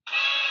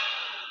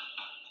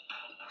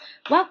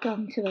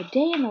Welcome to A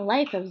Day in the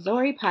Life of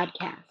Zori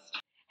podcast.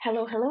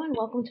 Hello, and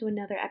welcome to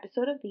another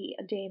episode of the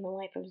A Day in the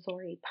Life of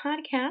Zori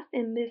podcast.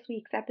 In this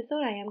week's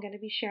episode, I am going to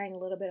be sharing a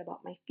little bit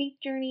about my faith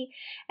journey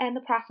and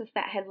the process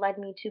that had led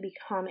me to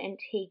become and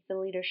take the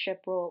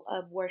leadership role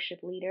of worship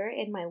leader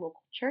in my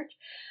local church.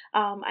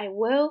 I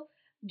will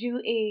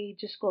do a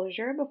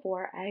disclosure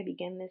before I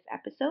begin this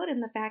episode,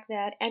 and the fact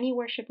that any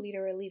worship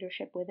leader or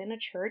leadership within a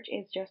church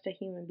is just a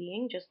human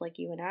being, just like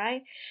you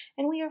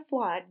and we are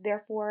flawed.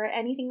 Therefore,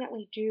 anything that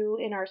we do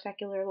in our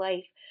secular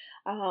life,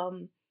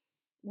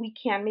 we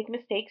can make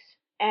mistakes,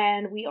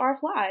 and we are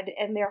flawed,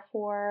 and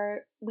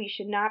therefore we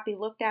should not be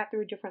looked at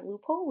through a different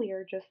loophole. We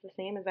are just the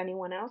same as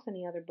anyone else,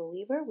 any other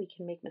believer. We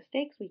can make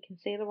mistakes, we can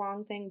say the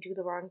wrong thing, do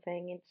the wrong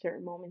thing in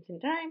certain moments in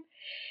time,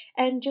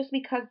 and just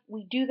because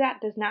we do that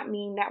does not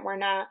mean that we're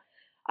not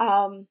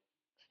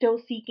still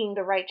seeking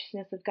the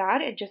righteousness of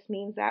God. It just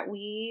means that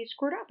we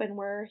screwed up and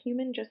we're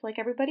human just like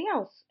everybody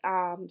else.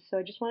 So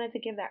I just wanted to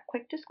give that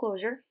quick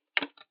disclosure,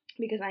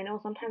 because I know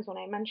sometimes when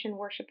I mention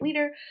worship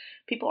leader,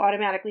 people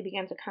automatically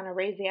begin to kind of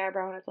raise the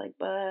eyebrow, and it's like,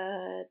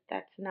 but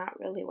that's not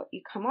really what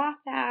you come off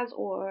as,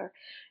 or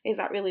is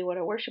that really what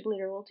a worship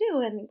leader will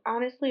do? And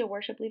honestly, a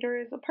worship leader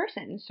is a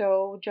person.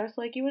 So just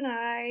like you and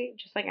I,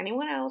 just like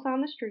anyone else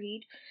on the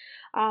street,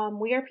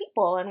 we are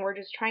people, and we're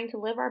just trying to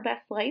live our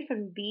best life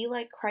and be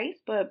like Christ,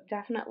 but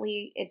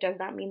definitely it does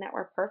not mean that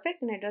we're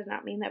perfect, and it does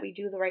not mean that we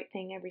do the right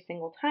thing every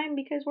single time,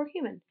 because we're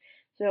human.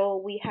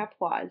 So we have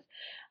flaws.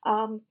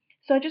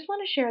 So I just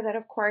want to share that,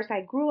 of course,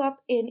 I grew up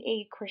in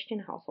a Christian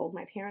household.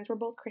 My parents were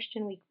both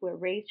Christian. We were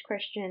raised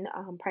Christian,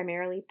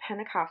 primarily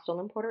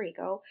Pentecostal in Puerto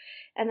Rico.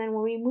 And then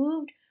when we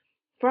moved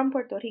from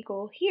Puerto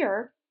Rico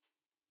here,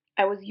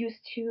 I was used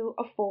to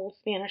a full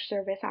Spanish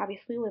service,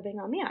 obviously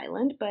living on the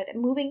island, but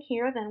moving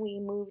here, then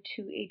we moved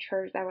to a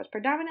church that was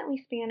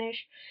predominantly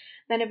Spanish,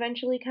 then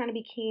eventually kind of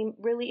became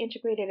really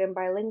integrated in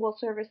bilingual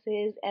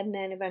services, and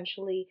then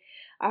eventually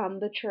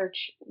the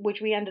church,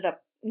 which we ended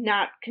up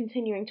not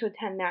continuing to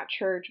attend that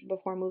church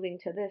before moving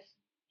to this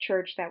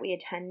church that we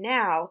attend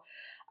now.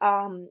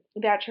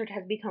 That church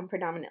has become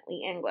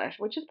predominantly English,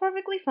 which is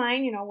perfectly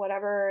fine. You know,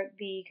 whatever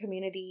the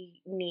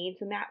community needs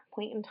in that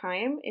point in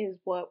time is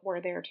what we're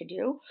there to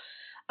do.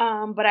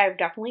 But I've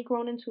definitely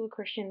grown into a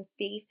Christian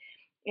faith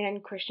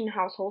and Christian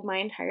household my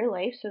entire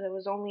life. So there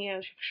was only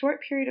a short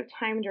period of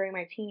time during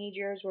my teenage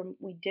years where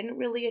we didn't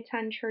really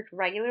attend church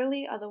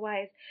regularly.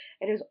 Otherwise,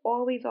 it has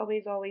always,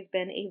 always, always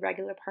been a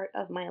regular part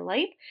of my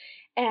life.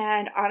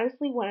 And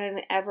honestly,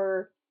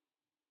 whenever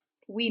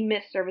we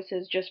miss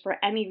services just for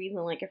any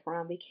reason, like if we're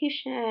on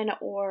vacation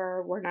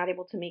or we're not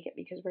able to make it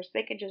because we're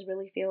sick, it just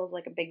really feels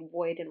like a big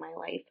void in my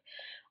life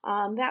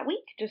that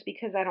week, just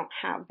because I don't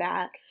have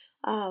that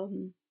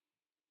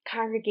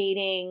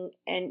congregating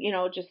and,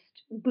 just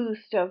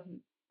boost of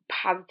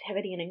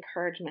positivity and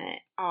encouragement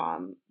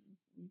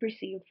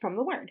received from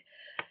the word.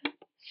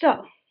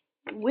 So,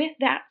 with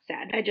that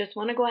said, I just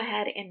want to go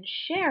ahead and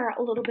share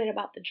a little bit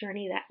about the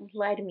journey that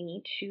led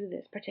me to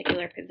this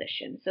particular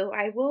position. So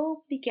I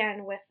will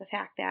begin with the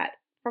fact that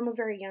from a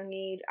very young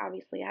age,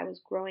 obviously, I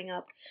was growing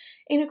up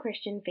in a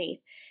Christian faith,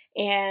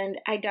 and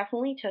I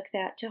definitely took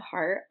that to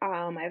heart.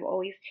 I've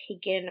always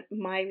taken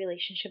my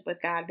relationship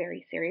with God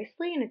very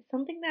seriously, and it's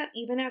something that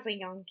even as a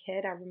young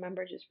kid, I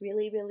remember just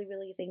really, really,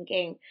 really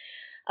thinking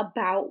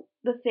about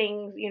the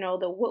things,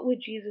 the what would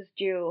Jesus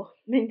do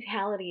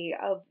mentality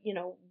of,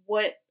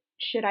 what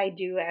should I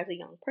do as a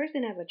young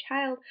person, as a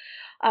child,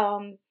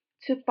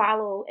 to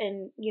follow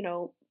and,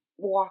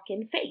 walk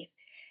in faith.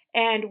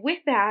 And with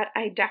that,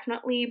 I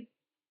definitely,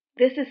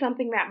 this is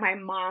something that my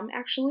mom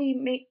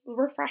actually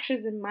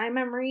refreshes in my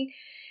memory.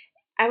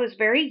 I was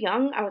very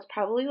young. I was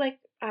probably like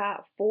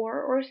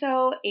 4 or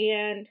so,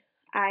 and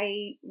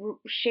I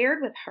shared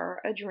with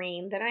her a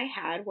dream that I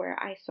had where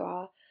I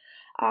saw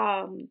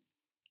um,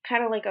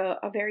 kind of like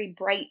a very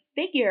bright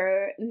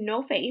figure,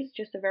 no face,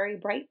 just a very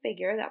bright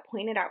figure that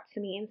pointed out to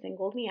me and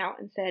singled me out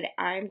and said,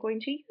 I'm going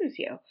to use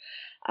you.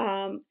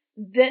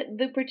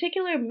 The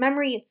particular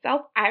memory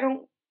itself, I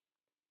don't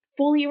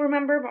fully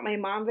remember, but my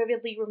mom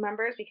vividly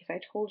remembers because I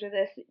told her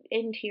this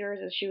in tears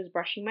as she was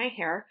brushing my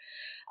hair.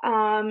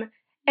 And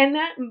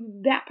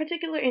that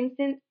particular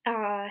instance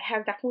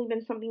has definitely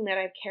been something that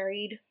I've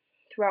carried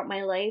throughout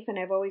my life, and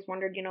I've always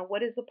wondered,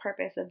 what is the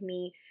purpose of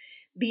me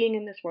being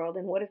in this world,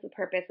 and what is the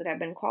purpose that I've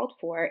been called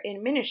for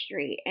in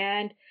ministry?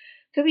 And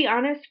to be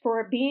honest,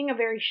 for being a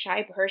very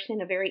shy person,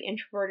 a very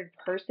introverted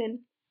person,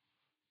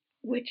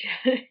 which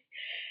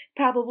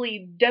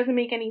probably doesn't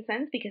make any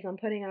sense because I'm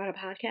putting out a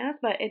podcast,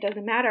 but it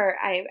doesn't matter.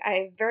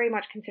 I very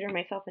much consider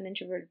myself an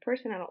introverted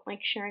person. I don't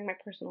like sharing my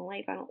personal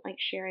life. I don't like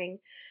sharing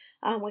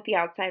with the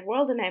outside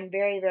world, and I'm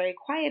very, very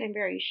quiet and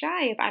very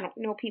shy. If I don't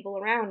know people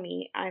around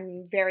me,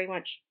 I'm very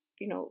much,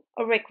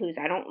 a recluse.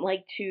 I don't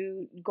like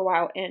to go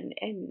out and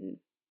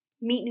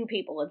meet new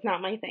people. It's not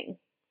my thing.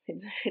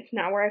 It's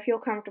not where I feel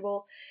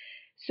comfortable.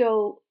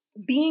 So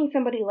being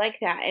somebody like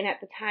that, and at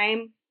the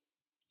time,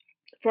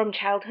 from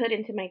childhood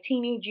into my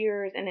teenage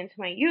years and into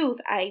my youth,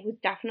 I was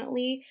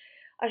definitely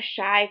a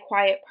shy,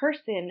 quiet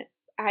person.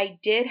 I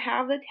did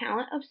have the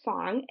talent of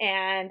song,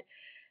 and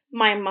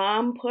my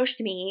mom pushed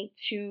me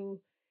to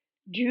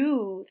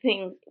do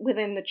things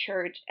within the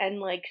church and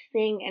like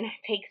sing and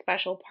take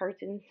special parts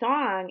in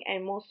song.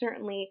 And most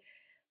certainly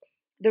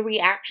the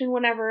reaction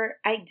whenever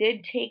I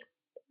did take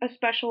a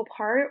special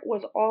part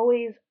was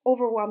always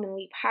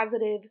overwhelmingly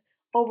positive,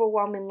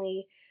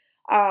 overwhelmingly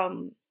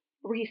um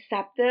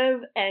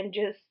receptive, and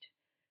just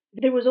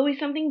there was always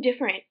something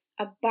different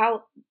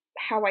about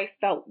how I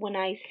felt when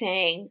I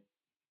sang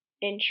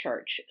in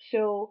church.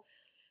 So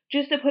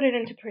just to put it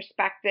into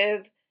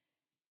perspective,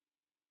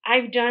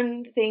 I've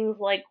done things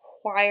like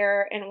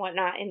choir and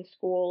whatnot in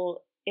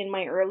school in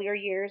my earlier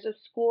years of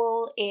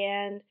school,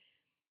 and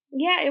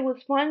yeah, it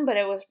was fun, but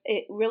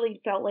it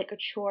really felt like a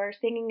chore.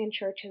 Singing in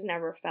church has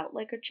never felt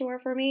like a chore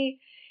for me.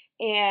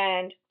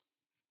 And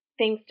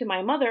thanks to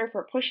my mother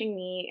for pushing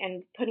me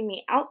and putting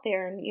me out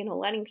there and,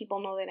 letting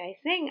people know that I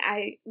sing,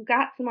 I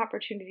got some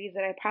opportunities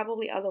that I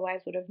probably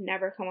otherwise would have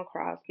never come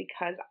across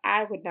because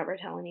I would never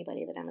tell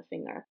anybody that I'm a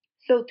singer.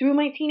 So through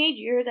my teenage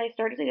years, I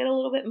started to get a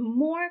little bit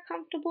more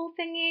comfortable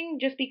singing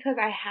just because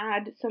I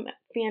had some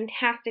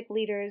fantastic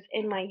leaders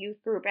in my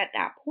youth group at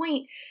that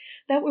point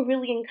that were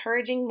really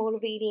encouraging,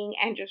 motivating,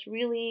 and just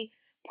really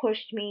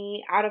pushed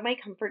me out of my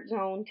comfort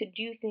zone to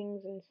do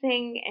things and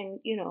sing and,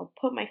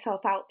 put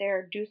myself out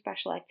there, do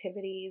special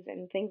activities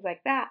and things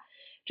like that,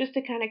 just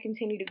to kind of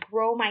continue to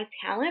grow my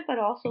talent, but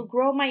also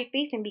grow my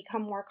faith and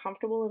become more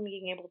comfortable in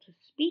being able to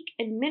speak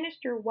and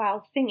minister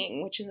while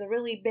singing, which is a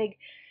really big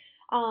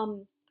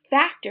um,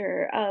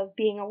 factor of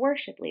being a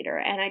worship leader.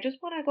 And I just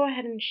want to go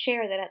ahead and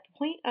share that at the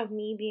point of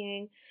me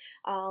being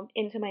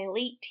into my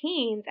late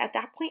teens, at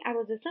that point, I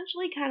was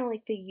essentially kind of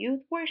like the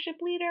youth worship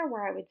leader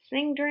where I would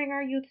sing during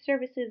our youth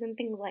services and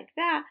things like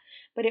that,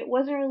 but it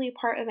wasn't really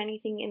part of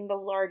anything in the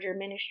larger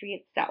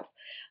ministry itself.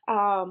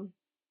 Um,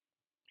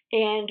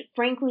 and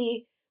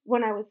frankly,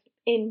 when I was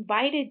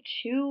invited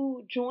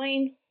to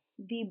join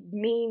the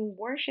main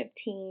worship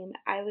team,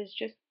 I was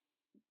just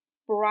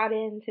brought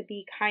in to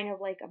be kind of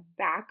like a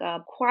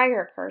backup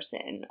choir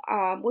person,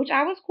 which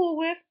I was cool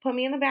with. Put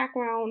me in the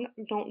background.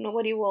 Don't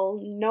nobody will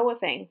know a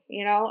thing.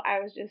 I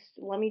was just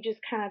let me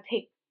just kind of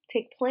take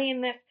play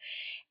in this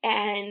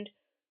and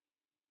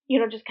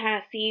just kind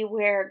of see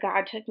where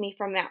God took me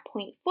from that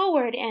point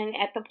forward. And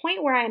at the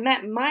point where I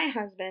met my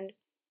husband,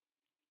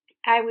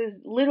 I was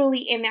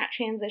literally in that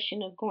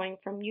transition of going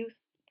from youth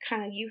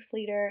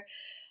leader,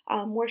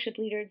 worship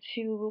leader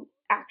to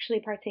actually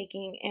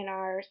partaking in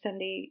our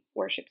Sunday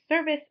worship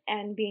service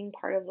and being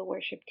part of the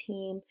worship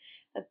team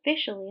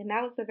officially. And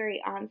that was the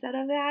very onset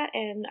of that.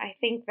 And I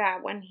think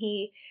that when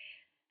he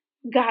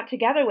got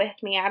together with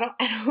me, I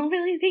don't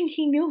really think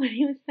he knew what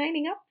he was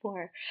signing up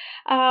for.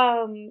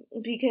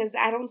 Because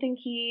I don't think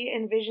he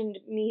envisioned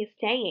me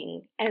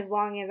staying as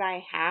long as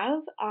I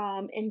have,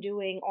 and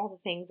doing all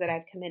the things that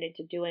I've committed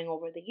to doing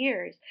over the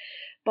years.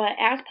 But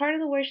as part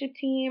of the worship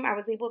team, I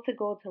was able to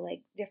go to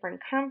like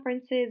different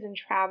conferences and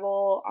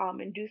travel,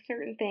 and do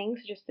certain things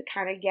just to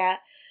kind of get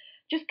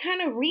just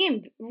kind of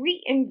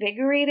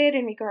reinvigorated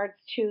in regards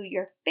to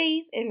your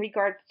faith, in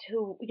regards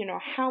to,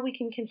 how we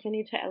can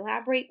continue to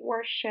elaborate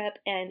worship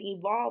and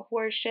evolve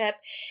worship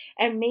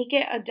and make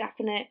it a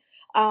definite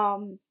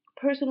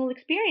personal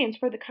experience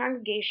for the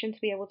congregation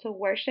to be able to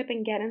worship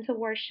and get into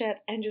worship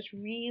and just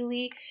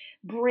really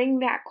bring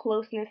that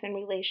closeness and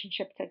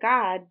relationship to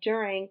God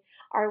during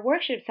our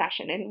worship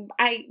session. And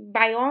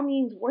by all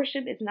means,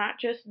 worship is not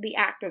just the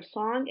act of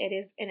song, it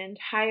is an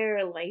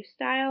entire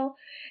lifestyle.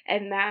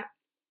 And that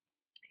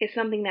is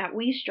something that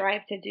we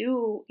strive to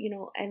do,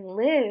 and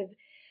live,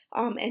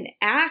 and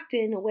act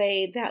in a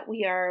way that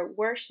we are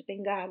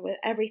worshiping God with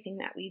everything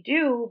that we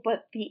do.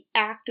 But the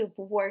act of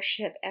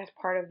worship as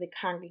part of the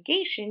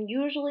congregation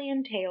usually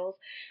entails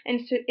and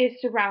is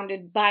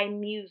surrounded by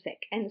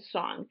music and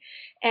song.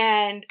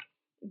 And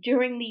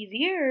during these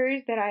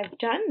years that I've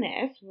done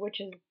this,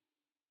 which is,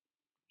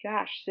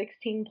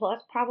 16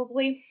 plus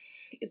probably,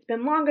 it's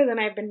been longer than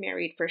I've been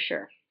married for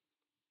sure.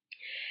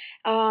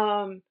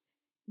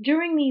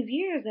 During these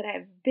years that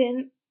I've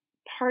been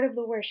part of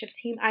the worship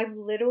team, I've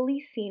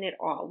literally seen it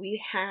all.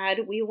 We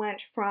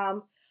went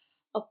from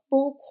a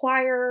full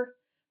choir,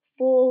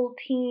 full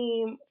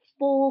team,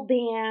 full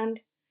band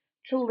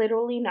to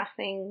literally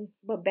nothing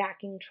but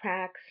backing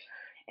tracks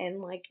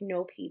and like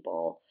no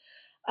people.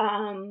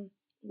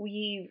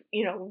 We've,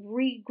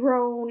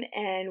 regrown,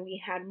 and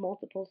we had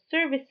multiple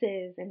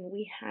services, and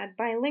we had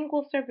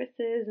bilingual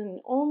services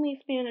and only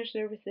Spanish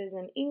services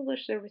and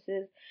English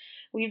services.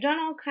 We've done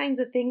all kinds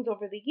of things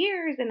over the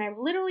years, and I've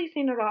literally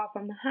seen it all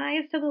from the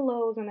highs to the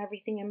lows and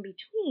everything in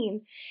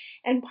between.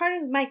 And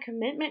part of my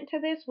commitment to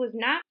this was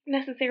not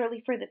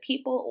necessarily for the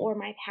people or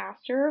my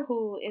pastor,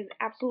 who is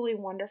absolutely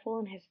wonderful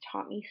and has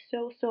taught me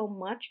so, so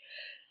much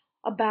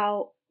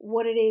about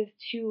what it is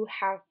to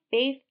have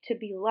faith, to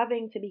be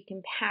loving, to be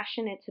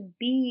compassionate, to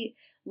be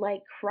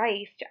like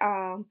Christ,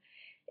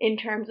 in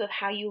terms of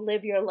how you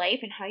live your life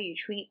and how you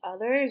treat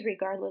others,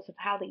 regardless of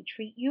how they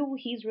treat you.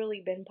 He's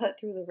really been put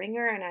through the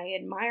ringer, and I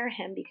admire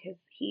him because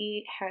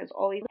he has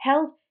always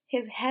held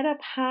his head up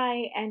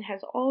high and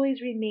has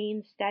always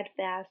remained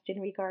steadfast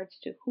in regards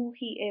to who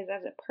he is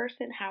as a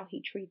person, how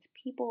he treats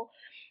people,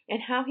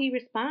 and how he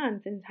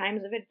responds in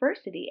times of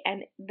adversity.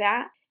 And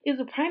that is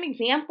a prime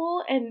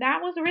example. And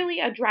that was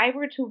really a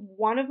driver to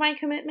one of my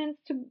commitments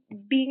to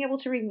being able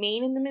to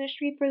remain in the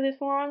ministry for this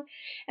long.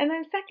 And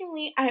then,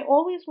 secondly, I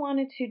always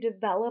wanted to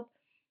develop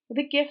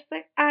the gift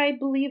that I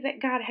believe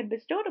that God had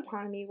bestowed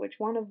upon me, which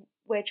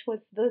was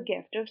the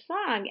gift of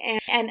song.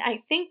 And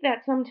I think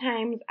that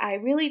sometimes I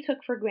really took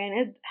for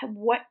granted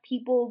what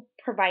people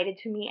provided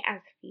to me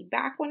as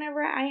feedback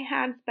whenever I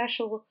had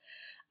special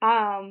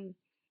um,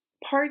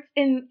 parts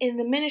in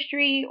the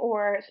ministry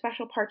or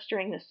special parts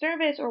during the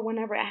service, or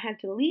whenever I had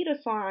to lead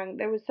a song.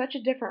 There was such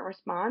a different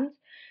response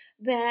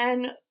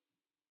than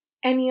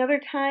any other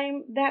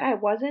time that I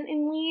wasn't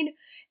in lead.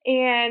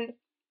 And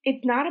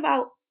it's not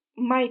about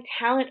my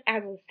talent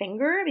as a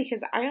singer, because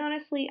I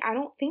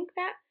don't think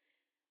that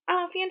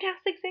I'm a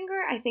fantastic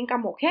singer. I think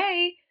I'm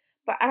okay,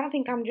 but I don't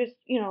think I'm just,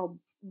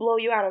 blow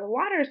you out of the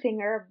water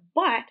singer.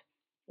 But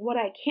what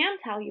I can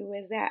tell you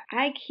is that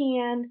I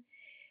can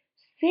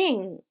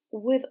sing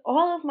with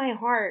all of my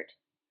heart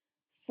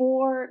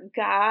for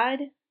God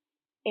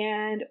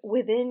and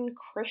within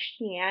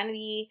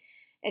Christianity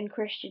and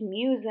Christian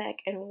music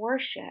and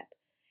worship.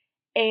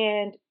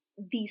 And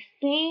the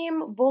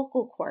same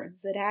vocal cords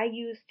that I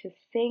use to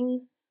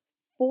sing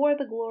for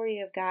the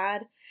glory of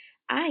God,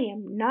 I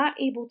am not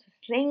able to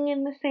sing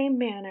in the same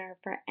manner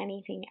for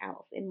anything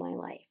else in my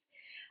life.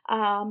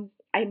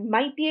 I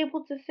might be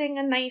able to sing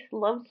a nice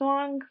love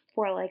song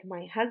for like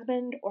my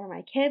husband or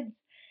my kids,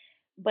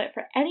 but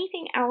for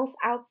anything else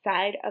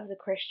outside of the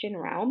Christian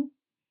realm,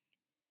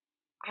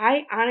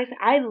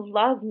 I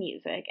love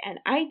music, and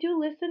I do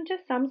listen to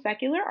some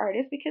secular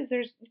artists because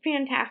there's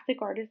fantastic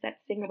artists that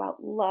sing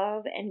about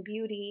love and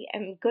beauty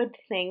and good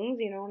things.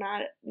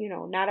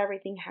 Not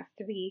everything has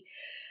to be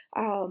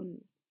um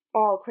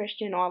all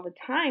Christian all the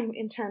time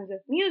in terms of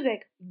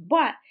music,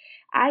 but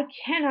I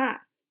cannot,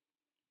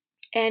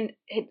 and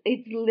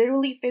it's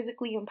literally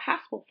physically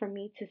impossible for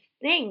me to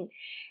sing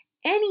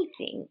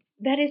anything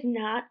that is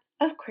not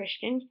of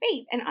Christian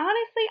faith. And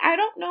honestly, I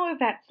don't know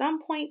if at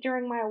some point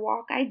during my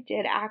walk I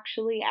did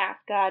actually ask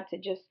God to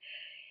just,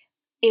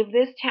 if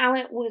this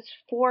talent was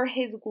for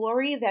His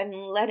glory, then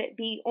let it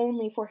be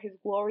only for His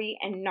glory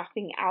and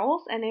nothing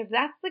else. And if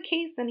that's the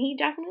case, then He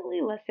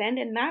definitely listened,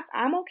 and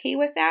I'm okay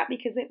with that,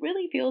 because it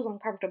really feels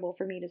uncomfortable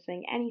for me to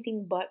sing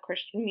anything but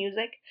Christian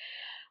music,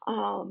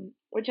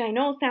 which I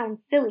know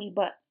sounds silly,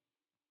 but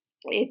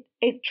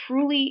it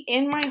truly,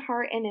 in my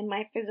heart and in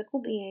my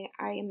physical being,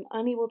 I am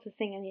unable to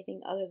sing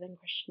anything other than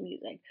Christian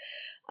music.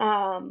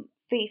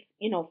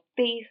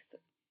 Faith,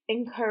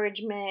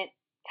 encouragement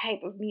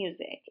type of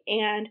music.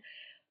 And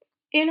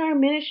in our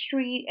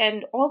ministry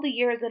and all the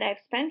years that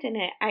I've spent in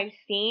it, I've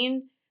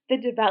seen the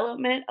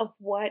development of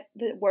what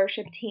the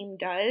worship team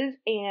does.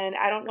 And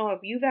I don't know if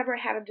you've ever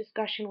had a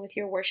discussion with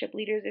your worship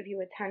leaders if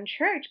you attend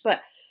church,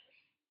 but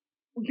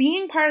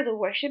being part of the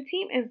worship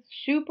team is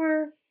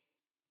super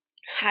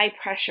high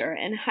pressure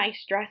and high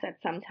stress at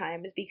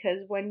sometimes,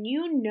 because when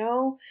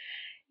you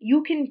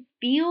can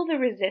feel the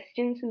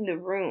resistance in the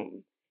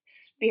room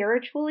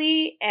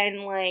spiritually,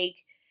 and like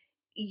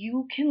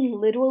you can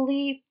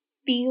literally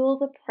feel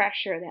the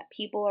pressure that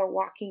people are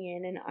walking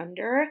in and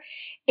under,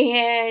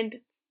 and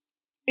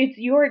it's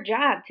your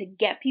job to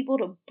get people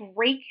to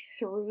break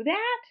through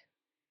that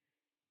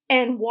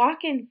and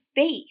walk in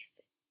faith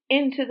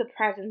into the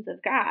presence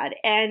of God.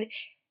 And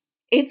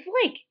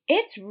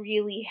it's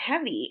really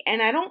heavy,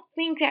 and I don't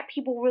think that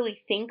people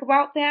really think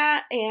about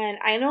that. And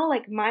I know,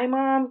 like, my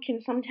mom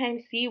can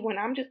sometimes see when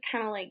I'm just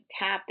kind of like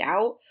tapped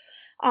out.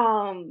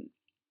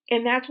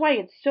 And that's why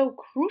it's so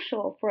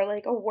crucial for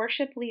like a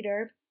worship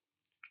leader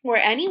or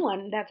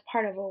anyone that's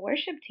part of a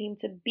worship team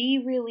to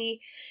be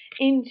really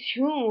in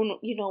tune,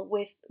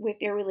 with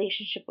their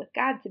relationship with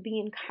God, to be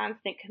in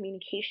constant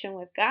communication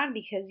with God,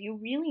 because you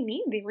really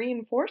need the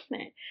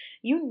reinforcement.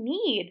 You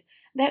need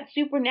that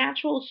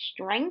supernatural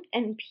strength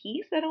and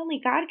peace that only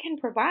God can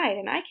provide.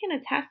 And I can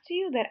attest to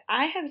you that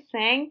I have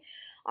sang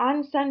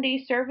on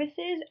Sunday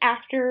services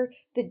after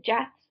the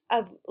deaths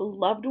of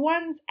loved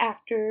ones,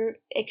 after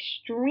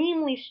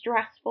extremely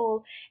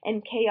stressful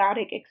and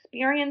chaotic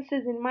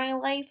experiences in my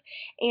life.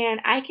 And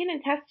I can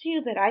attest to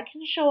you that I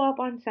can show up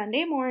on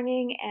Sunday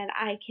morning and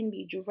I can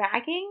be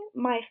dragging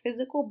my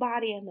physical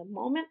body, and the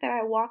moment that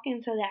I walk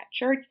into that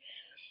church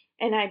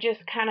and I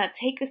just kind of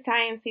take a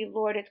sigh and say,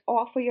 Lord, it's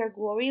all for your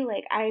glory,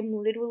 like I'm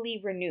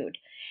literally renewed.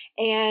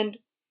 And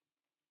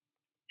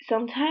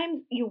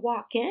sometimes you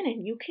walk in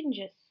and you can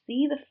just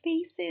see the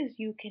faces,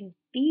 you can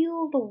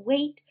feel the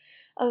weight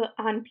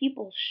on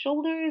people's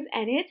shoulders,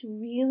 and it's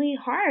really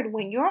hard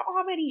when you're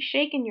already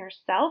shaking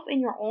yourself in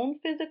your own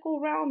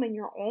physical realm and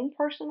your own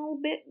personal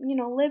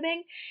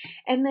living,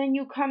 and then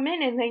you come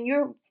in and then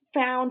you're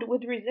found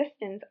with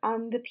resistance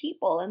on the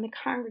people and the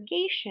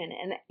congregation,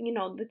 and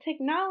the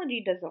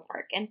technology doesn't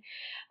work, and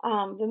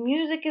the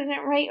music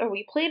isn't right, or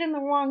we played in the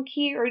wrong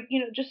key, or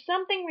just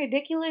something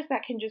ridiculous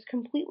that can just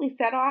completely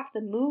set off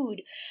the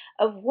mood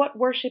of what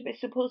worship is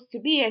supposed to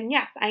be. And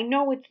yes, I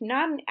know it's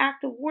not an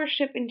act of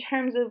worship in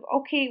terms of,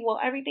 okay, well,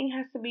 everything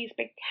has to be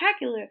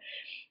spectacular,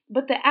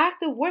 but the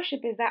act of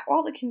worship is that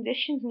all the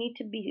conditions need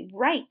to be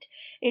right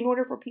in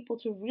order for people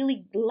to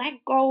really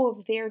let go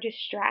of their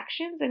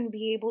distractions and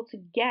be able to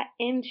get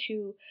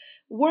into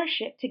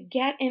worship, to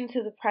get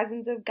into the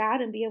presence of God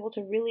and be able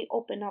to really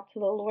open up to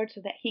the Lord so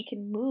that He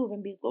can move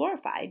and be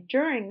glorified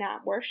during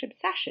that worship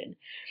session.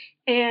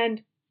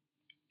 And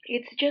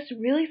it's just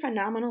really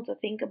phenomenal to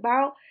think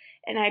about.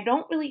 And I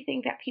don't really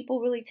think that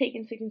people really take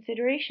into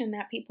consideration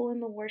that people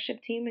in the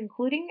worship team,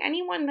 including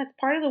anyone that's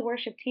part of the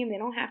worship team, they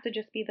don't have to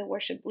just be the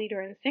worship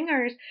leader and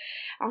singers.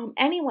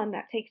 Anyone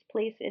that takes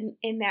place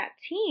in that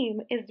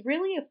team is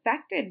really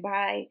affected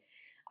by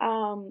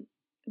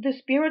the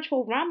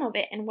spiritual realm of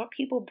it and what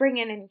people bring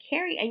in and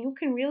carry. And you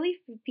can really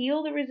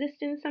feel the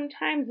resistance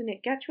sometimes, and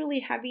it gets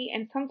really heavy.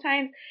 And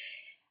sometimes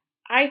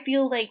I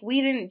feel like we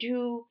didn't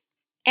do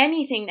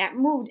anything that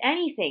moved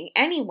anything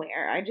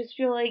anywhere. I just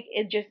feel like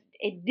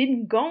it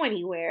didn't go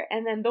anywhere.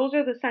 And then those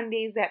are the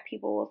Sundays that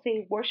people will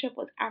say worship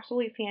was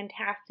absolutely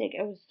fantastic.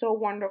 It was so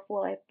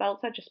wonderful. I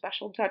felt such a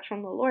special touch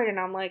from the Lord, and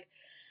I'm like,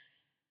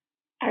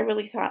 I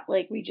really thought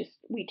like we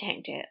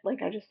tanked it.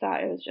 Like I just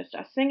thought it was just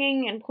us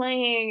singing and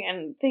playing,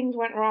 and things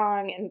went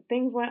wrong and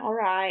things went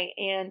awry,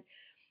 and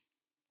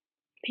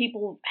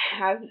people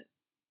have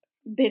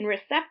been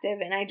receptive.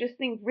 And I just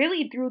think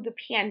really through the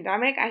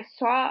pandemic, I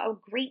saw a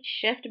great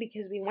shift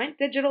because we went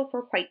digital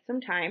for quite some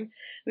time.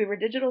 We were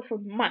digital for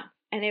months,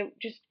 and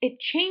it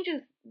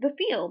changes the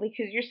feel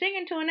because you're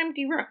singing to an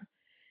empty room.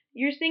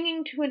 You're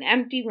singing to an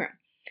empty room.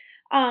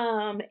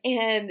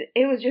 And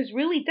it was just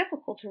really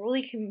difficult to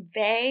really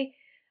convey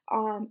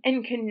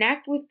and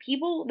connect with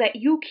people that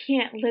you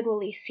can't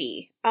literally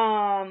see.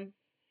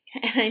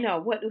 And I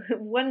know what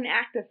an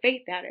act of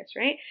faith that is,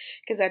 right?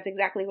 Because that's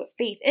exactly what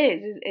faith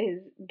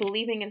is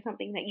believing in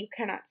something that you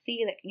cannot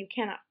see, that you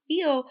cannot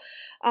feel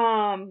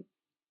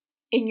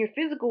in your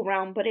physical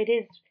realm, but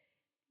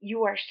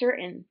you are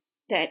certain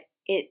that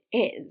it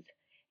is.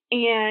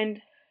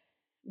 And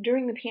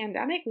during the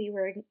pandemic, we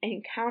were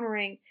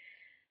encountering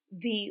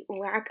the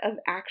lack of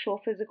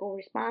actual physical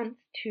response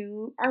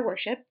to our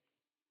worship,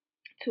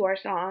 to our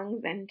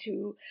songs, and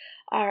to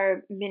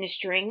our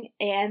ministering.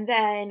 And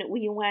then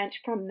we went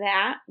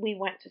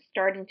to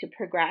starting to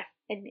progress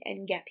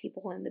and get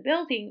people in the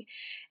building.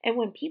 And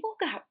when people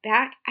got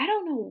back, I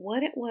don't know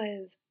what it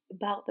was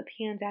about the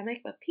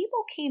pandemic, but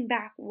people came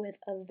back with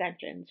a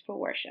vengeance for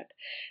worship.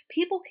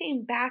 People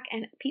came back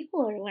and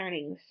people are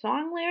learning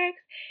song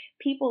lyrics.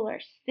 People are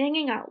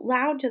singing out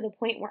loud to the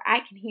point where I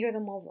can hear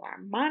them over our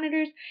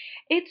monitors.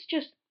 It's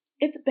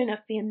been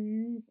a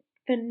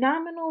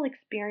phenomenal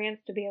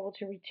experience to be able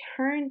to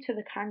return to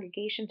the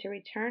congregation, to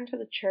return to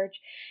the church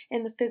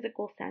in the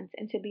physical sense,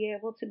 and to be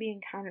able to be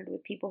encountered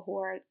with people who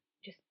are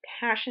just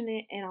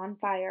passionate and on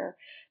fire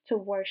to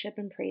worship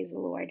and praise the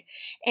Lord.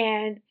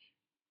 And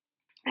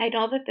I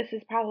know that this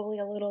is probably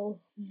a little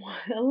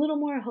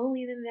more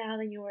holy than thou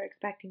than you were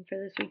expecting for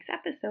this week's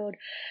episode,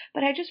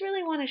 but I just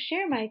really want to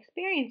share my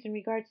experience in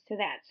regards to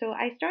that. So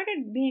I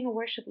started being a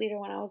worship leader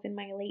when I was in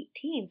my late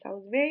teens. I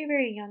was very,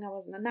 very young. I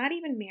was not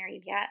even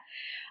married yet.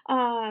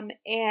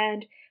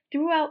 And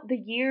throughout the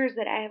years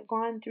that I have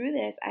gone through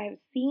this, I have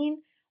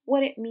seen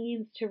what it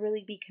means to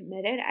really be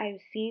committed.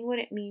 I've seen what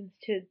it means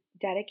to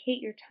dedicate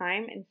your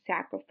time and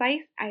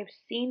sacrifice. I've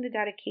seen the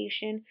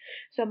dedication.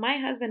 So my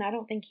husband, I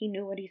don't think he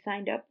knew what he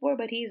signed up for,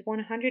 but he's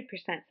 100%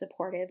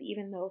 supportive,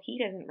 even though he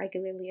doesn't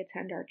regularly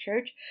attend our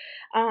church.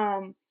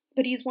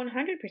 But he's 100%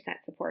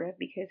 supportive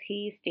because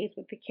he stays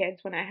with the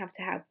kids when I have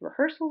to have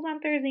rehearsals on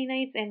Thursday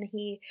nights, and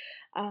he,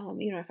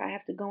 if I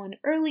have to go in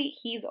early,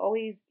 he's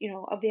always,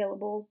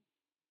 available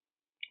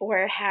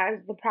or has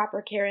the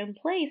proper care in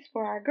place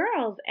for our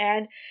girls.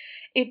 And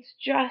it's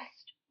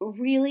just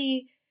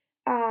really,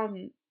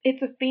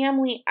 it's a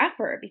family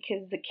effort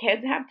because the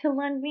kids have to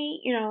lend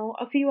me,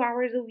 a few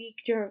hours a week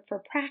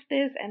for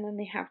practice, and then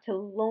they have to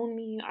loan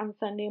me on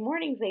Sunday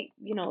mornings. They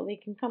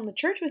can come to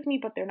church with me,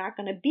 but they're not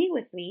going to be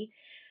with me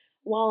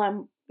while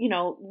I'm,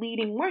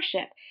 leading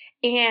worship.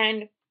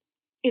 And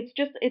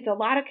it's a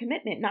lot of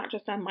commitment, not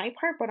just on my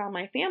part, but on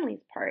my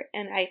family's part.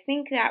 And I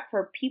think that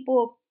for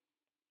people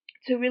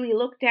to really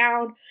look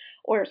down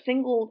or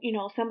single,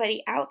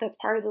 somebody out that's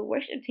part of the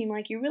worship team,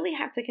 like, you really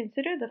have to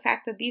consider the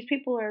fact that these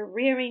people are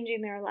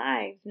rearranging their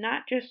lives,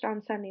 not just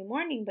on Sunday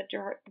morning, but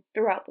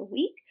throughout the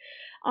week.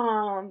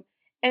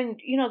 And,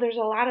 there's a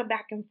lot of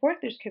back and forth.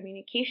 There's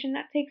communication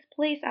that takes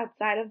place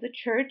outside of the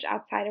church,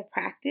 outside of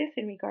practice,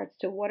 in regards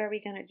to what are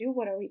we going to do?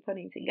 What are we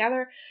putting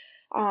together?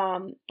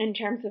 In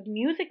terms of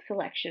music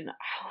selection,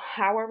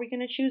 how are we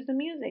going to choose the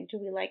music? Do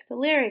we like the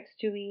lyrics?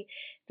 Do we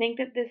think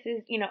that this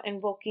is,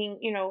 invoking,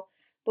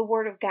 the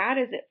word of God?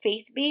 Is it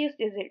faith-based?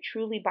 Is it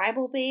truly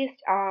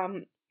Bible-based?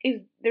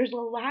 There's a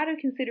lot of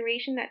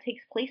consideration that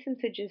takes place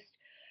into just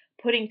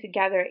putting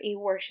together a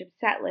worship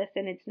set list.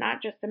 And it's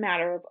not just a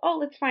matter of, oh,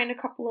 let's find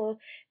a couple of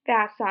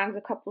fast songs,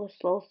 a couple of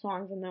slow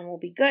songs, and then we'll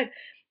be good.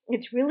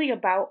 It's really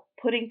about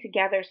putting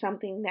together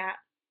something that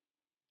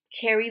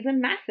carries a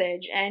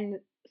message. And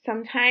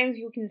sometimes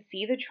you can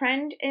see the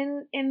trend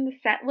in the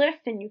set list,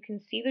 and you can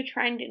see the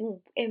trend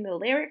in the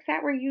lyrics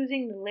that we're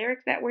using, the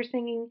lyrics that we're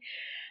singing.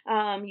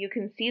 You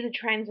can see the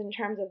trends in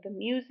terms of the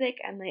music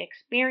and the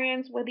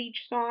experience with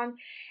each song.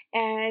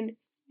 And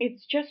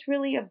it's just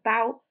really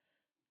about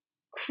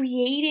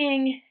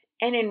creating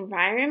an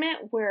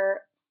environment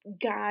where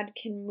God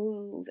can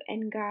move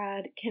and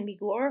God can be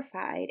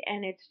glorified.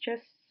 And it's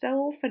just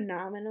so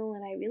phenomenal.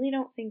 And I really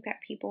don't think that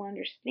people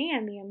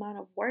understand the amount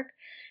of work,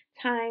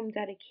 time,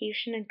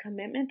 dedication, and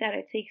commitment that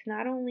it takes,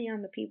 not only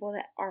on the people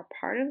that are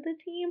part of the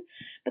team,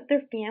 but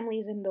their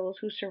families and those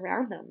who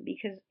surround them,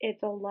 because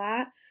it's a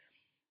lot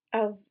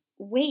of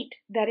weight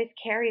that is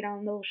carried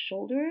on those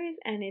shoulders.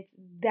 And it's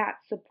that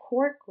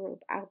support group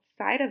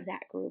outside of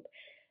that group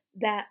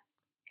that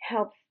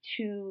helps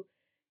to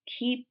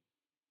keep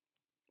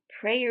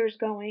prayers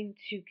going,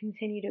 to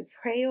continue to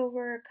pray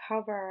over,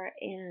 cover,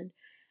 and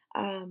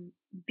um,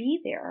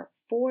 be there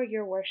for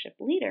your worship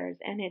leaders.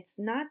 And it's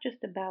not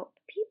just about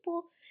the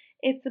people,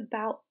 it's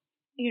about,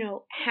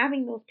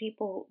 having those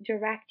people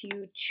direct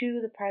you to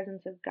the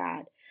presence of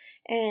God.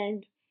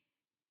 And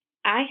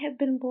I have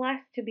been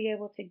blessed to be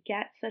able to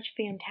get such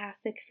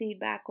fantastic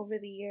feedback over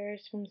the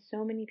years from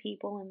so many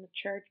people in the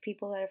church,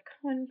 people that have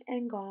come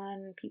and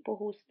gone, people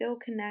who still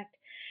connect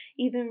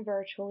even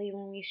virtually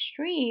when we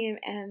stream.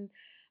 And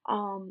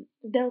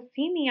they'll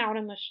see me out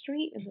in the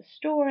street, in the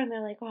store, and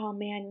they're like, oh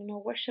man,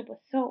 worship was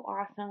so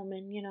awesome.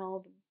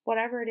 And,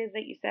 whatever it is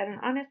that you said. And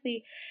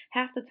honestly,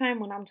 half the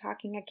time when I'm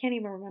talking, I can't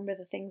even remember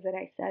the things that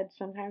I said.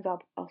 Sometimes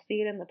I'll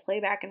see it in the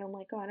playback and I'm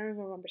like, oh, I don't even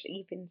remember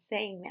even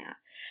saying that.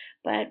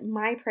 But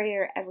my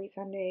prayer every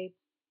Sunday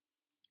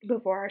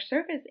before our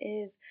service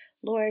is,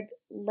 Lord,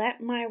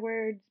 let my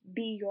words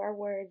be your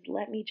words.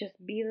 Let me just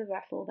be the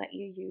vessel that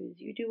you use.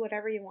 You do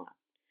whatever you want.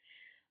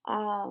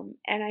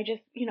 And I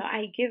just,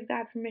 I give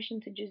God permission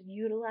to just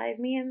utilize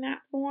me in that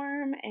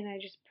form. And I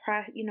just,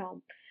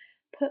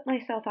 put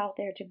myself out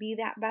there to be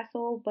that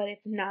vessel, but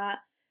it's not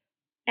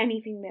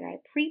anything that I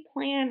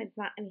pre-plan. It's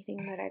not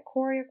anything that I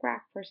choreograph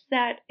or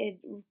set.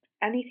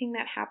 Anything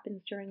that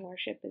happens during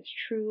worship is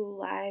true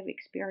live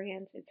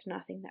experience. It's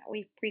nothing that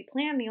we've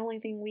pre-planned. The only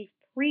thing we've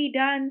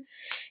pre-done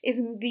is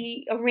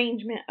the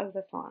arrangement of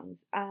the songs.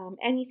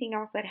 Anything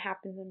else that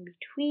happens in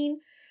between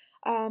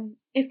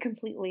is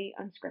completely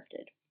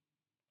unscripted.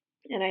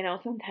 And I know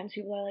sometimes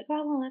people are like,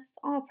 oh, well, let's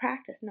all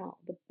practice. No,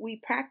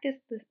 we practice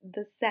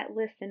the set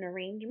list and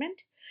arrangement.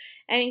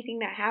 Anything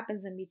that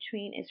happens in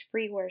between is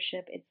free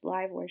worship, it's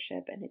live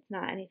worship, and it's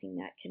not anything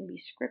that can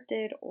be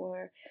scripted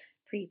or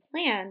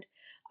pre-planned.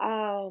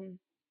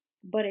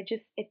 But it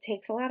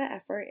takes a lot of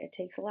effort, it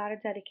takes a lot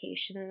of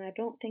dedication, and I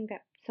don't think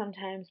that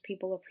sometimes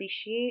people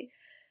appreciate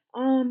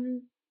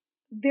um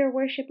their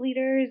worship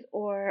leaders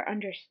or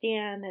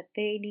understand that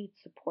they need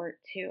support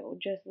too.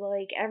 Just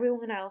like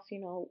everyone else,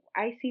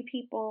 I see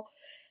people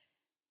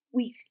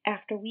week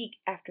after week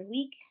after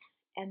week,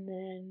 and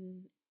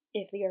then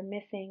if they are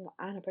missing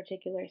on a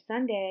particular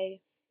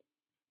Sunday,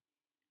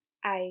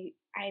 I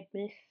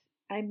miss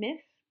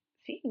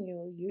seeing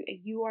you.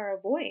 You are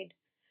a void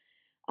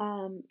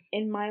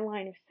in my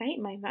line of sight,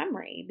 my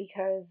memory,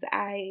 because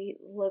I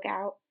look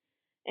out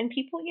and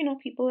people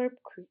are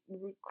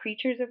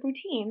creatures of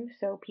routine,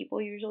 so people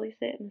usually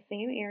sit in the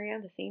same area,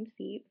 the same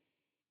seat,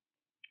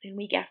 and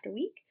week after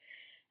week.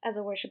 As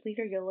a worship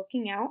leader, you're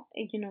looking out,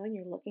 and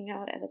you're looking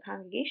out at the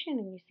congregation,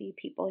 and you see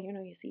people,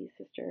 you see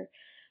Sister,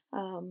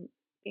 um,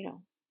 you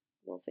know,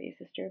 we'll say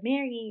Sister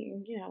Mary,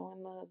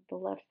 on the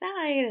left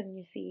side, and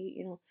you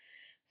see,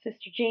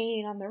 Sister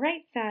Jane on the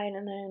right side,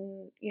 and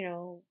then,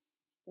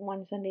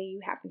 one Sunday you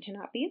happen to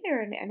not be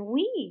there, and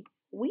we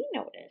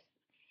notice.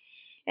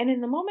 And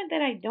in the moment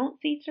that I don't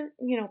see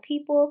certain,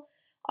 people,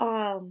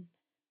 um,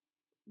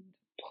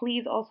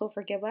 please also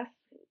forgive us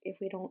if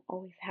we don't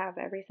always have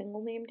every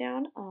single name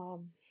down.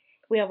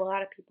 We have a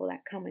lot of people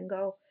that come and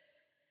go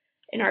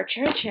in our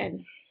church,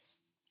 and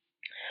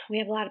we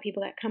have a lot of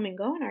people that come and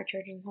go in our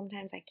church, and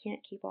sometimes I can't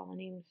keep all the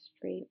names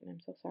straight, and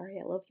I'm so sorry.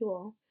 I love you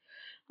all.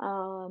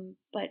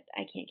 But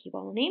I can't keep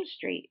all the names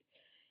straight.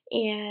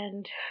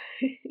 And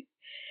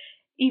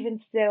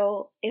even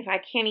still, if I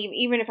can't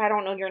even if I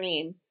don't know your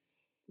name,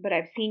 but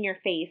I've seen your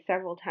face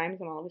several times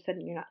and all of a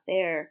sudden you're not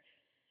there,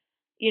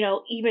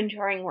 even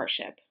during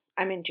worship,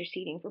 I'm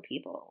interceding for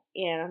people.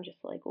 And I'm just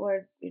like,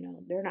 Lord,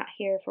 they're not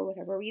here for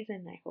whatever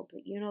reason. I hope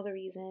that you know the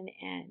reason.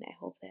 And I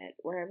hope that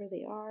wherever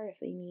they are, if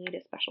they need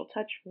a special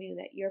touch from you,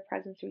 that your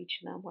presence reach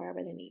them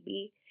wherever they may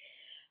be.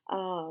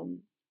 Um,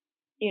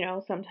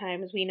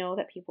 sometimes we know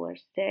that people are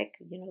sick.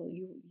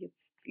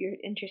 You're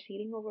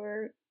interceding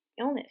over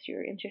illness.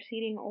 You're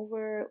interceding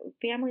over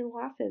family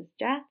losses,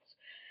 deaths,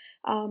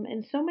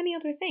 and so many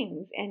other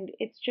things. And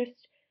it's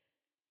just,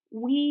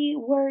 we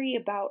worry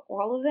about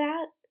all of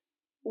that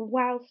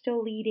while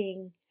still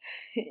leading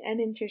and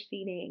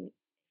interceding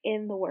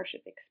in the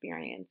worship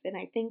experience. And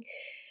I think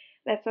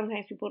that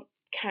sometimes people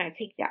kind of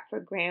take that for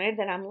granted,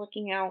 that I'm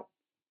looking out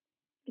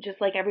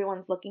just like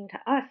everyone's looking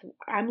to us.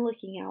 I'm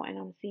looking out and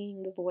I'm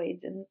seeing the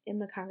voids in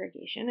the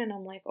congregation, and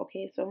I'm like,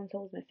 okay, so and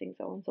so's missing,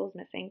 so and so's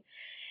missing,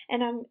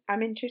 and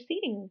I'm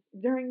interceding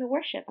during the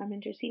worship. I'm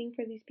interceding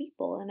for these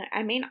people, and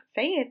I may not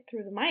say it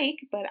through the mic,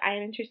 but I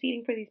am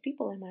interceding for these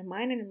people in my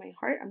mind and in my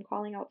heart. I'm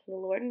calling out to the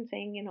Lord and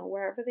saying,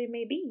 wherever they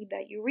may be,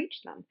 that you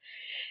reach them.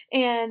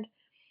 And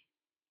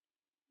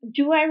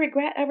do I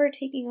regret ever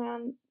taking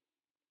on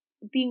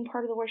being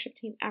part of the worship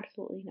team?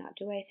 Absolutely not.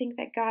 Do I think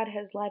that God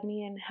has led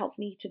me and helped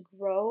me to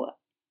grow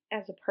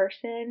as a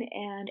person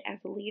and as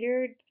a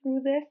leader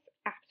through this?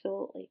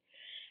 Absolutely.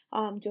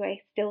 Do I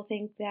still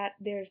think that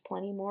there's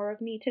plenty more of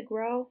me to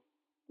grow?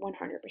 100%.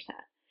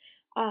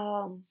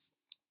 Um,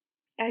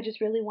 I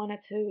just really wanted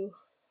to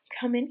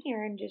come in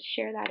here and just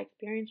share that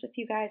experience with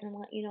you guys and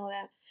let you know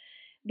that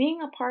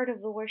being a part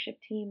of the worship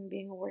team,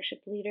 being a worship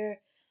leader,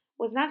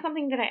 was not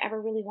something that I ever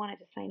really wanted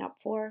to sign up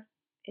for.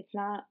 It's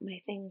not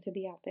my thing to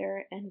be out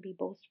there and be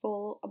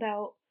boastful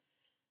about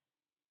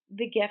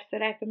the gifts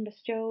that I've been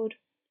bestowed.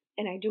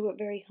 And I do it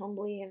very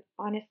humbly. And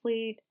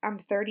honestly,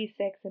 I'm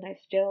 36 and I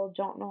still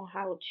don't know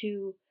how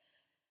to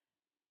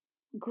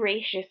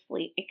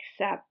graciously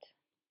accept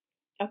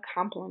a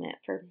compliment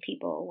from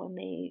people when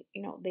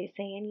they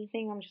say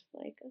anything. I'm just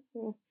like,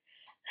 "Oh,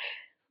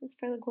 it's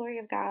for the glory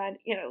of God."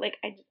 Like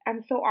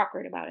I'm so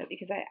awkward about it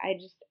because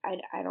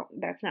I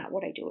don't, that's not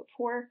what I do it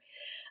for.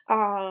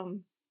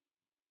 Um,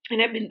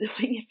 and I've been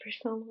doing it for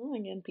so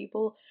long, and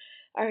people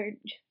are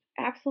just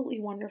absolutely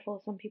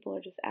wonderful. Some people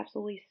are just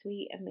absolutely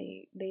sweet, and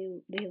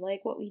they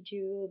like what we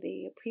do.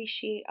 They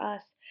appreciate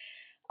us.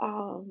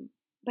 Um,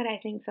 but I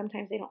think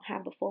sometimes they don't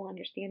have the full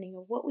understanding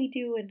of what we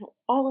do and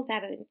all of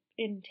that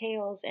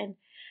entails. And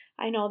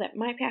I know that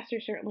my pastor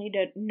certainly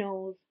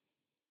knows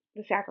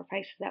the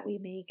sacrifices that we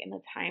make and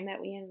the time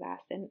that we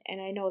invest. And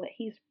I know that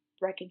he's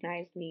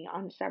recognized me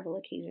on several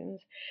occasions,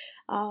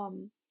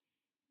 um,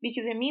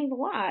 because it means a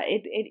lot.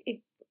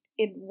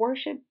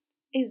 Worship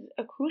is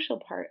a crucial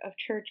part of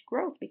church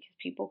growth because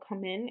people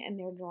come in and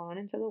they're drawn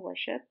into the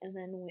worship, and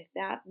then with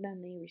that,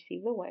 then they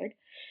receive the word,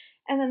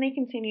 and then they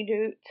continue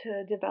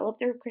to develop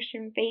their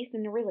Christian faith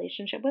and their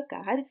relationship with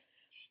God.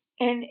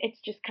 And it's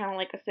just kind of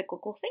like a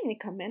cyclical thing. They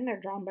come in, they're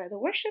drawn by the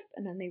worship,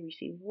 and then they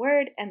receive the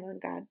word, and then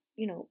God,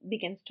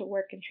 begins to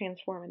work and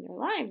transform in their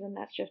lives, and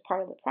that's just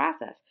part of the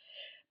process.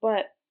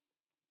 But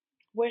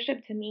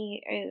worship to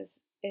me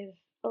is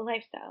a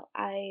lifestyle.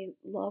 I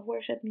love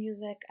worship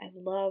music. I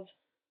love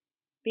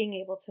being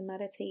able to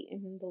meditate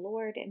in the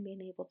Lord and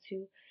being able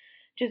to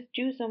just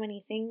do so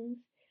many things.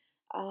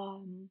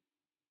 Um,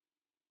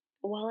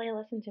 while I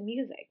listen to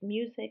music.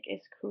 Music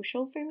is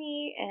crucial for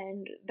me,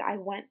 and I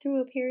went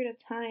through a period of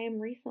time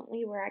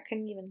recently where I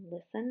couldn't even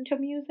listen to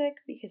music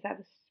because I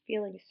was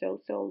feeling so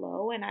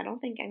low, and I don't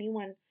think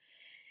anyone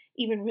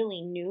even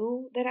really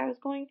knew that I was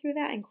going through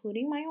that,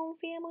 including my own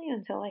family,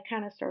 until I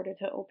kind of started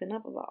to open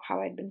up about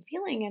how I'd been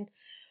feeling. And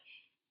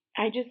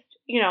I just,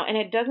 and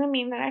it doesn't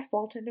mean that I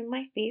faltered in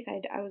my faith.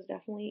 I was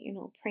definitely,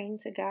 praying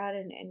to God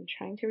and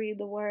trying to read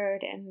the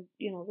word and,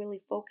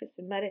 really focus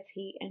and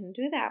meditate and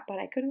do that. But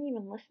I couldn't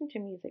even listen to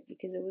music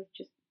because it was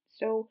just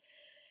so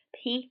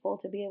painful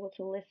to be able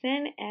to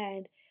listen.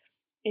 And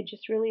it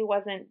just really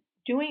wasn't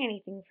doing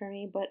anything for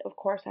me. But of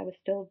course, I was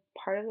still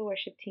part of the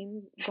worship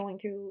team, going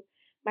through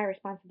my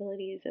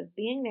responsibilities of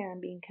being there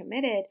and being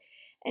committed.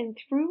 And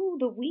through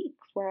the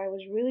weeks where I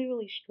was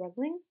really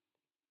struggling,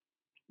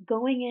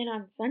 going in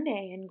on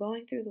Sunday and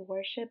going through the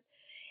worship,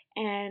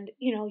 and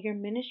you're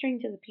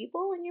ministering to the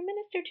people and you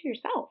minister to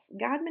yourself.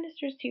 God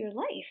ministers to your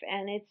life,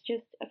 and it's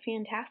just a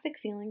fantastic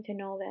feeling to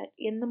know that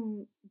in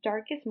the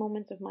darkest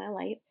moments of my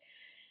life,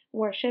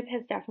 worship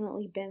has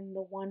definitely been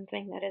the one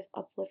thing that has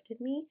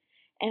uplifted me,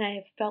 and I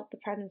have felt the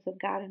presence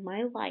of God in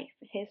my life,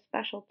 his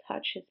special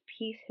touch, his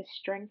peace, his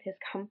strength, his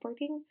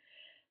comforting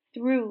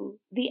through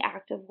the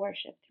act of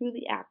worship, through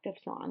the act of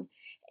song.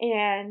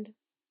 And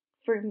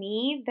for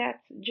me,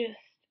 that's just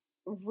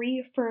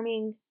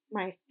reaffirming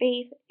my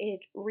faith. It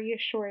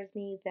reassures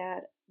me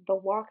that the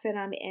walk that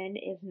I'm in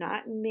is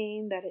not in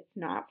vain, that it's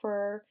not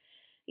for,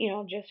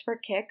 just for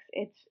kicks.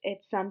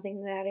 It's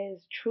something that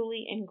is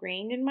truly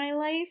ingrained in my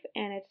life,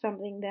 and it's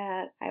something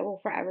that I will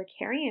forever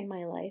carry in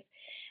my life,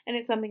 and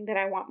it's something that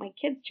I want my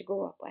kids to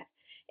grow up with.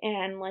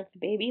 And like the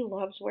baby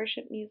loves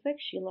worship music,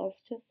 she loves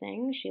to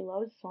sing, she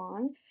loves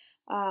song.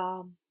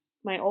 Um,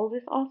 my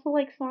oldest also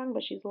likes song,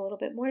 but she's a little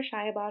bit more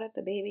shy about it.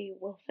 The baby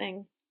will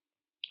sing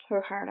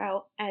her heart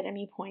out at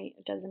any point.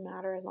 It doesn't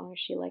matter, as long as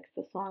she likes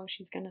the song,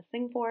 she's gonna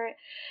sing for it.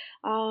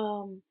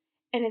 Um,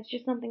 and it's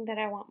just something that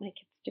I want my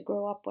kids to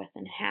grow up with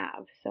and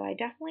have. So I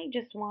definitely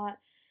just want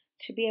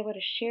to be able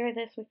to share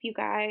this with you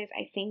guys.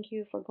 I thank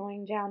you for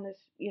going down this,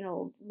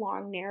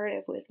 long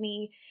narrative with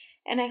me.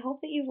 And I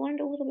hope that you've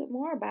learned a little bit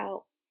more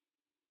about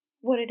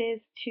what it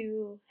is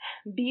to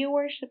be a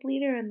worship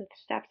leader and the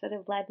steps that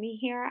have led me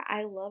here.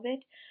 I love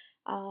it.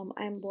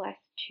 I'm blessed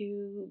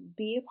to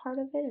be a part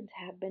of it and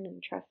to have been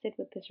entrusted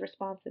with this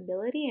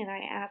responsibility. And I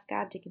ask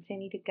God to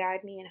continue to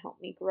guide me and help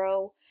me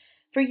grow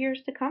for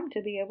years to come,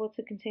 to be able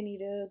to continue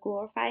to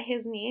glorify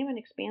His name and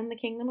expand the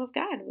kingdom of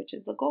God, which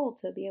is the goal,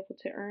 to be able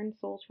to earn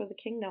souls for the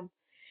kingdom.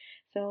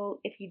 So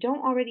if you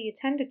don't already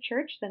attend a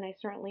church, then I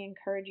certainly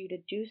encourage you to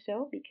do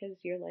so, because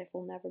your life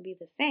will never be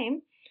the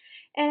same.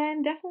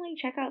 And definitely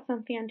check out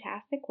some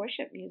fantastic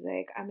worship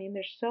music. I mean,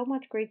 there's so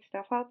much great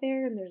stuff out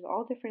there, and there's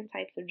all different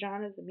types of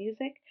genres of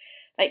music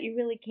that you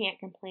really can't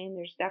complain.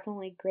 There's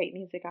definitely great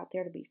music out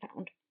there to be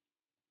found.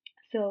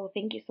 So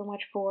thank you so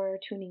much for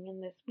tuning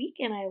in this week,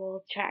 and I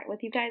will chat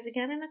with you guys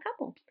again in a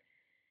couple.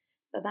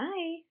 Bye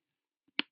bye.